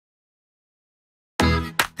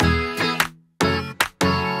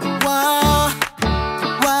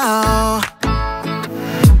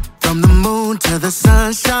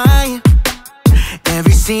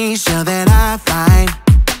seashell that I find.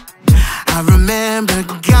 I remember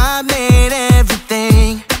God made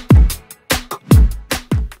everything.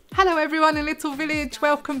 Hello everyone in Little Village,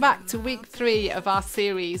 welcome back to week 3 of our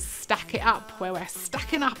series Stack It Up, where we're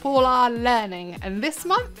stacking up all our learning. And this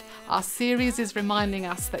month our series is reminding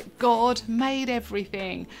us that God made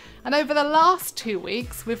everything. And over the last 2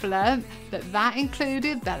 weeks we've learned that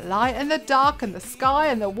included the light and the dark and the sky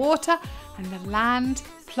and the water and the land,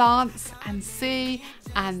 plants and sea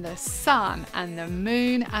and the sun and the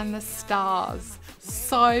moon and the stars.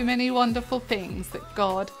 So many wonderful things that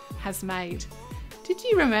God has made. Did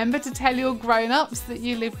you remember to tell your grown-ups that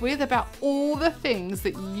you live with about all the things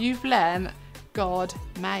that you've learned God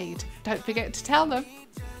made? Don't forget to tell them.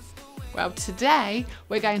 Well, today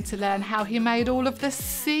we're going to learn how He made all of the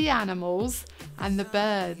sea animals and the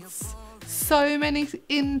birds. So many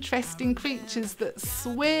interesting creatures that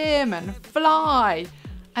swim and fly.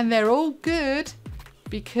 And they're all good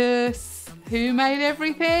because who made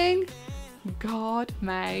everything? God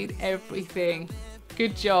made everything.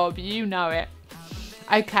 Good job, you know it.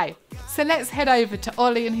 Okay, so let's head over to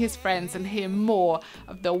Ollie and his friends and hear more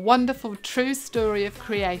of the wonderful true story of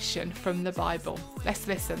creation from the Bible. Let's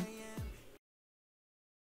listen.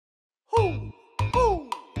 Ho, ho!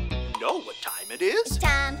 You know what time it is? It's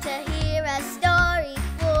time to hear a story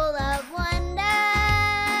full of wonder.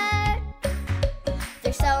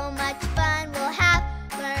 There's so much fun we'll have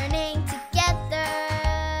learning together.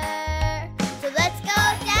 So let's go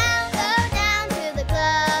down to the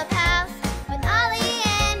clubhouse with Ollie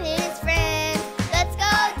and his friends. Let's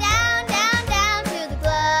go down to the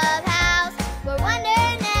clubhouse where wonder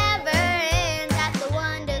never ends at the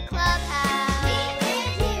Wonder Clubhouse. Meet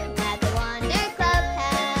with you at the Wonder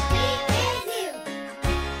Clubhouse. Meet with you.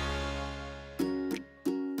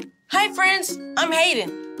 Hi friends, I'm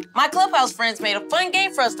Hayden. My Clubhouse friends made a fun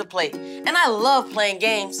game for us to play, and I love playing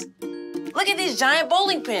games. Look at these giant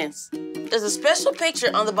bowling pins. There's a special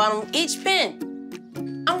picture on the bottom of each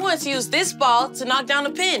pin. I'm going to use this ball to knock down a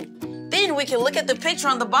pin. Then we can look at the picture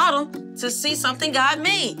on the bottom to see something God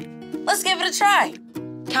made. Let's give it a try.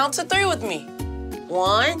 Count to 3 with me.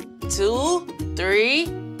 1, 2, 3,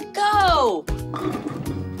 go!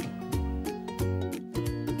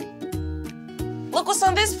 Look what's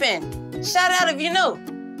on this pin. Shout out if you know.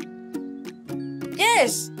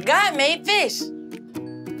 Yes, God made fish.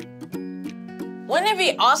 Wouldn't it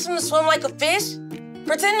be awesome to swim like a fish?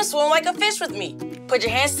 Pretend to swim like a fish with me. Put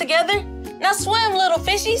your hands together. Now swim, little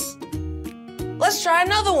fishies. Let's try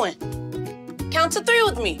another one. Count to 3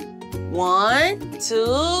 with me. 1,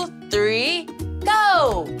 2, 3,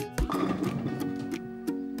 go!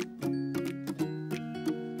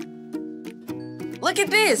 Look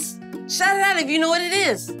at this. Shout it out if you know what it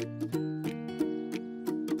is.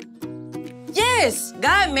 Yes,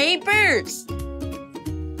 God made birds.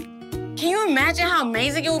 Can you imagine how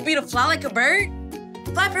amazing it would be to fly like a bird?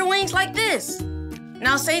 Flap your wings like this.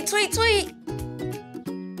 Now say tweet, tweet.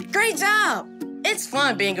 Great job. It's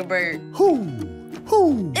fun being a bird. Hoo,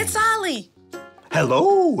 hoo. It's Ollie.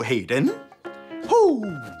 Hello, Hayden. Hoo,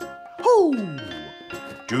 hoo.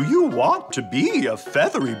 Do you want to be a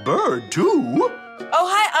feathery bird too? Oh,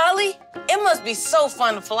 hi, Ollie. It must be so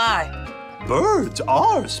fun to fly. Birds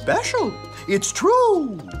are special. It's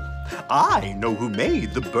true. I know who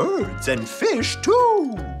made the birds and fish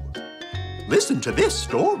too. Listen to this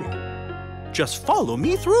story. Just follow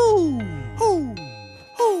me through. Hoo,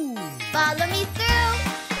 hoo. Follow me through,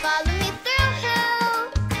 who?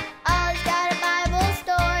 Ollie's got a Bible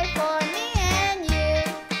story for me and you.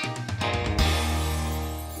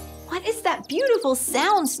 What is that beautiful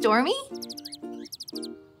sound, Stormy?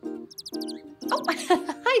 Oh,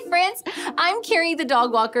 hi friends. I'm Carrie the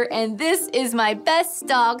dog walker, and this is my best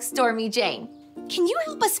dog, Stormy Jane. Can you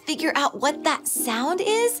help us figure out what that sound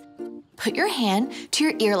is? Put your hand to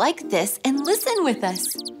your ear like this and listen with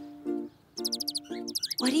us.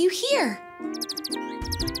 What do you hear?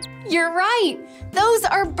 You're right. Those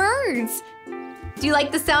are birds. Do you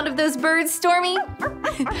like the sound of those birds, Stormy?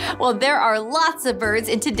 Well, there are lots of birds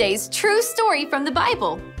in today's true story from the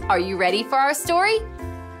Bible. Are you ready for our story?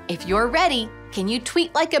 If you're ready, can you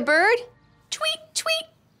tweet like a bird? Tweet, tweet.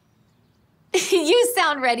 You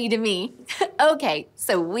sound ready to me. Okay,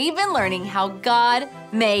 so we've been learning how God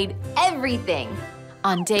made everything.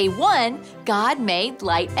 On day 1, God made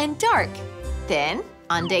light and dark. Then,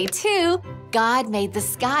 on day 2, God made the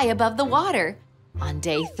sky above the water. On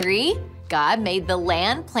day 3, God made the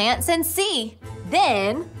land, plants, and sea.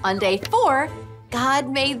 Then, on day 4, God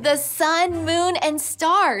made the sun, moon, and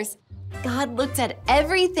stars. God looked at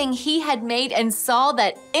everything He had made and saw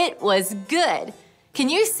that it was good. Can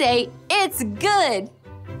you say, it's good?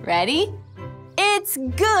 Ready? it's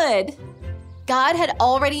good. God had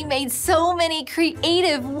already made so many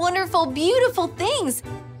creative, wonderful, beautiful things,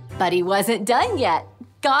 but he wasn't done yet.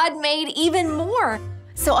 God made even more.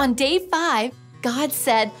 So on day 5, God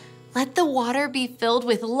said, let the water be filled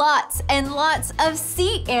with lots and lots of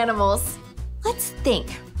sea animals. Let's think.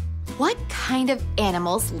 What kind of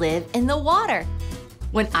animals live in the water?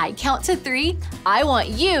 When I count to 3, I want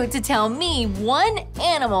you to tell me one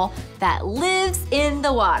animal that lives in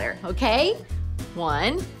the water, okay?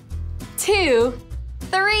 1, 2,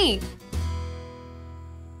 3.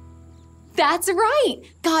 That's right!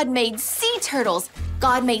 God made sea turtles.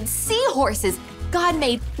 God made seahorses. God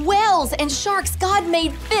made whales and sharks. God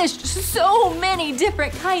made fish, so many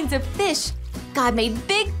different kinds of fish. God made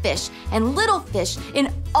big fish and little fish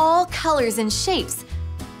in all colors and shapes.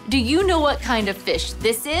 Do you know what kind of fish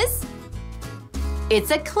this is?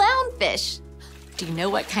 It's a clownfish. Do you know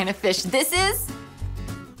what kind of fish this is?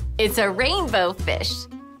 It's a rainbow fish.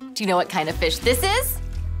 Do you know what kind of fish this is?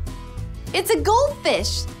 It's a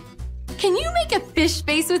goldfish. Can you make a fish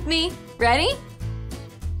face with me? Ready?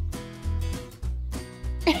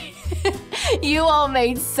 You all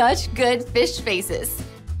made such good fish faces.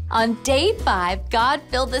 On day 5, God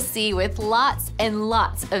filled the sea with lots and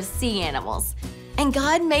lots of sea animals. And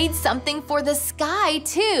God made something for the sky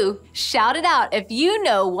too. Shout it out if you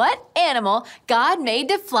know what animal God made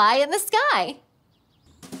to fly in the sky.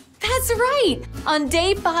 That's right! On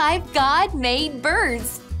day 5, God made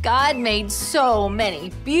birds. God made so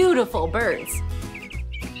many beautiful birds.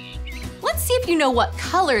 Let's see if you know what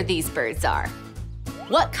color these birds are.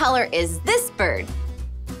 What color is this bird?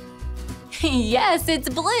 Yes, it's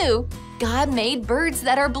blue. God made birds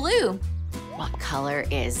that are blue. What color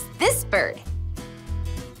is this bird?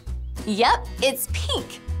 Yep, it's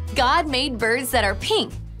pink. God made birds that are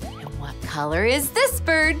pink. And what color is this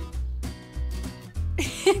bird?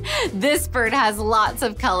 This bird has lots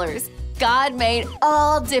of colors. God made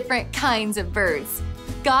all different kinds of birds.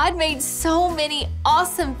 God made so many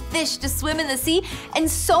awesome fish to swim in the sea and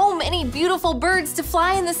so many beautiful birds to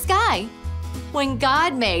fly in the sky. When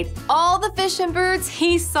God made all the fish and birds,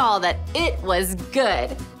 he saw that it was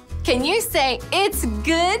good. Can you say, it's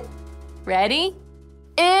good? Ready?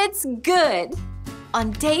 It's good.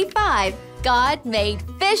 On day 5, God made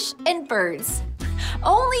fish and birds.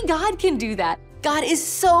 Only God can do that. God is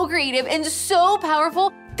so creative and so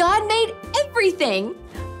powerful. God made everything.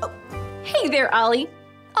 Oh, hey there, Ollie.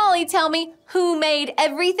 Ollie, tell me, who made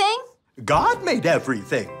everything? God made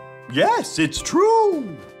everything. Yes, it's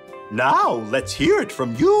true. Now let's hear it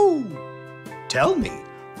from you. Tell me,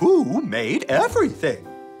 who made everything?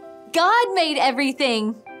 God made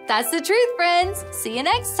everything. That's the truth, friends. See you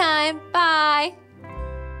next time. Bye.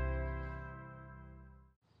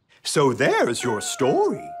 So there's your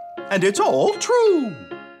story, and it's all true.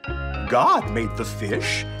 God made the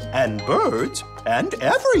fish and birds and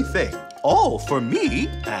everything, all for me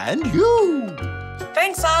and you.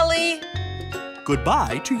 Thanks, Ollie.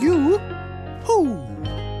 Goodbye to you. Hoo,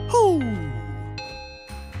 hoo.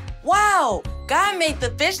 Wow, God made the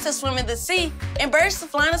fish to swim in the sea and birds to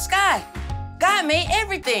fly in the sky. God made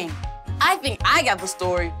everything. I think I got the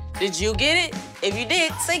story. Did you get it? If you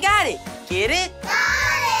did, say got it. Get it?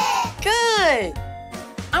 Got it! Good.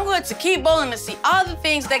 I'm going to keep bowling to see all the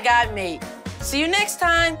things that God made. See you next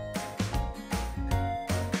time.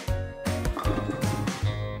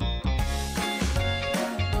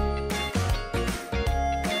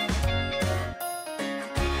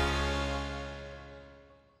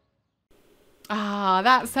 Ah,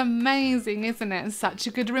 that's amazing, isn't it? And such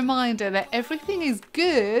a good reminder that everything is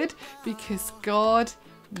good because God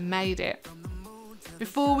made it.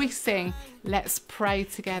 Before we sing, let's pray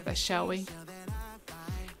together, shall we?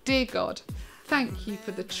 Dear God, thank you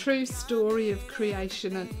for the true story of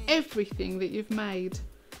creation and everything that you've made.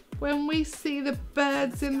 When we see the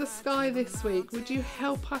birds in the sky this week, would you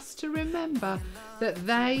help us to remember that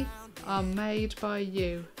they are made by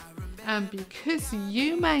you? And because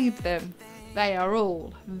you made them, they are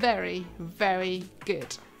all very, very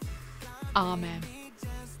good. Amen.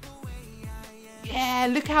 Yeah,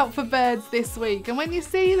 look out for birds this week. And when you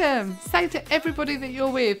see them, say to everybody that you're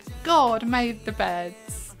with, God made the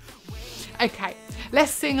birds. Okay,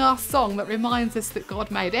 let's sing our song that reminds us that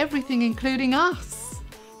God made everything, including us.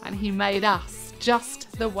 And he made us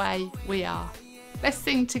just the way we are. Let's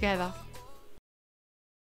sing together.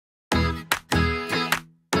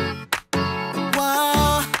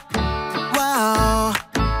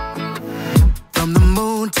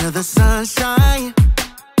 To the sunshine,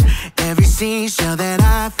 every seashell that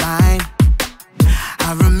I find,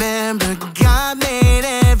 I remember God made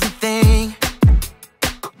everything.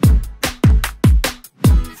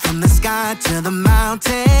 From the sky to the mountain,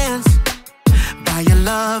 mountains. By your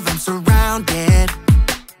love, I'm surrounded.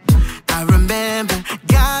 I remember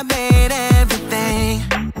God made everything.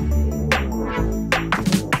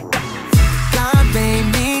 God made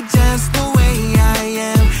me just the way I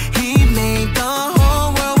am. He made the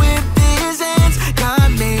whole world with his hands.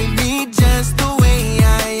 God made me just the way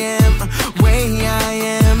I am. Way I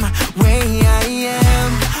am, way I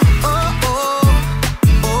am. Oh, oh,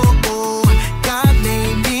 oh, oh. God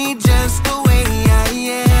made me just the way I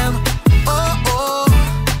am. Oh, oh,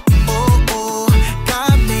 oh, oh.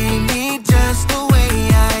 God made me just the way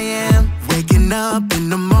I am. Waking up in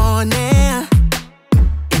the morning,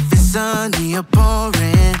 if it's sunny or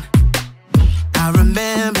pouring, I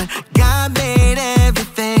remember God made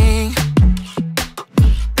everything.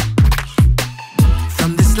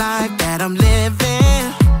 From this life that I'm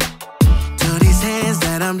living to these hands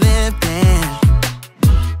that I'm lifting,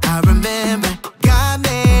 I remember God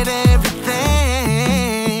made everything.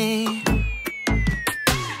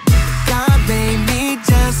 God made me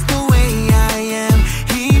just the way I am.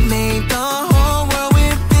 He made the whole world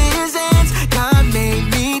with his hands. God made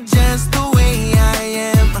me just the way I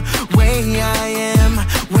am. Way I am,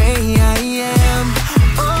 way I am.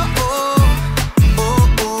 Oh, oh,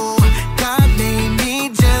 oh, oh. God made me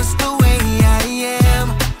just the way I am.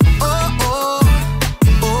 Oh, oh,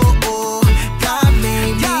 oh, oh. God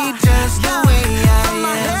made me just the way I am. From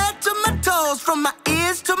my head to my toes, from my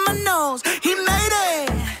ears to my nose, He made it.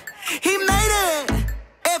 He made it.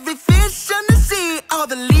 Every fish on the sea, all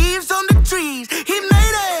the leaves on the trees. He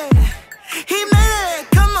made it. He made it.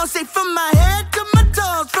 Come on, say from my head to my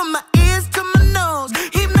toes, from my ears to my nose.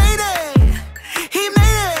 He made it. He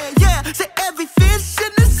made it. Yeah, say every fish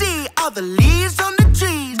in the sea, all the leaves on the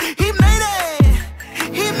trees. He made it.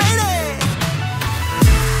 He made it.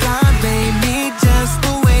 God made me just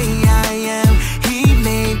the way I am. He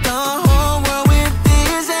made the whole world with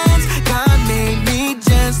his hands. God made me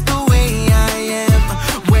just the way I am.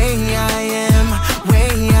 Way I am,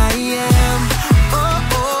 way I am. Oh,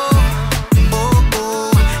 oh, oh,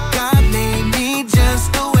 oh. God made me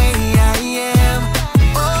just the way I am.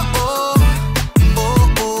 Oh, oh,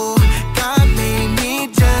 oh, oh. God made me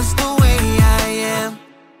just the way I am.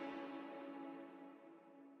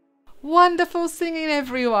 Wonderful singing,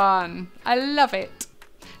 everyone. I love it.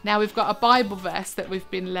 Now we've got a Bible verse that we've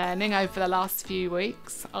been learning over the last few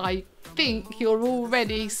weeks. I think you're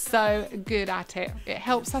already so good at it. It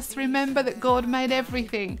helps us remember that God made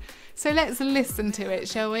everything. So let's listen to it,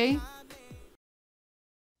 shall we?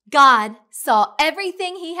 God saw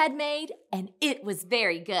everything he had made, and it was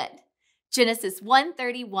very good. Genesis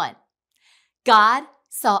 1:31. God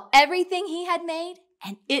saw everything he had made,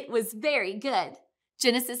 and it was very good.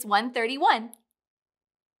 Genesis 1:31.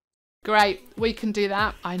 Great, we can do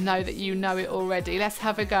that. I know that you know it already. Let's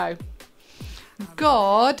have a go.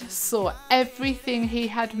 God saw everything he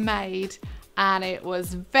had made, and it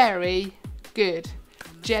was very good.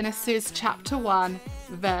 Genesis chapter 1,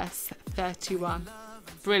 verse 31.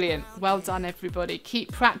 Brilliant. Well done, everybody.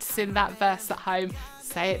 Keep practicing that verse at home.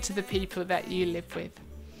 Say it to the people that you live with.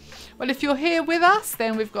 Well, if you're here with us,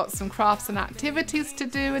 then we've got some crafts and activities to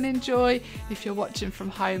do and enjoy. If you're watching from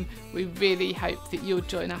home, we really hope that you'll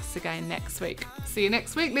join us again next week. See you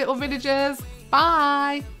next week, little villagers.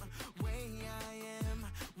 Bye.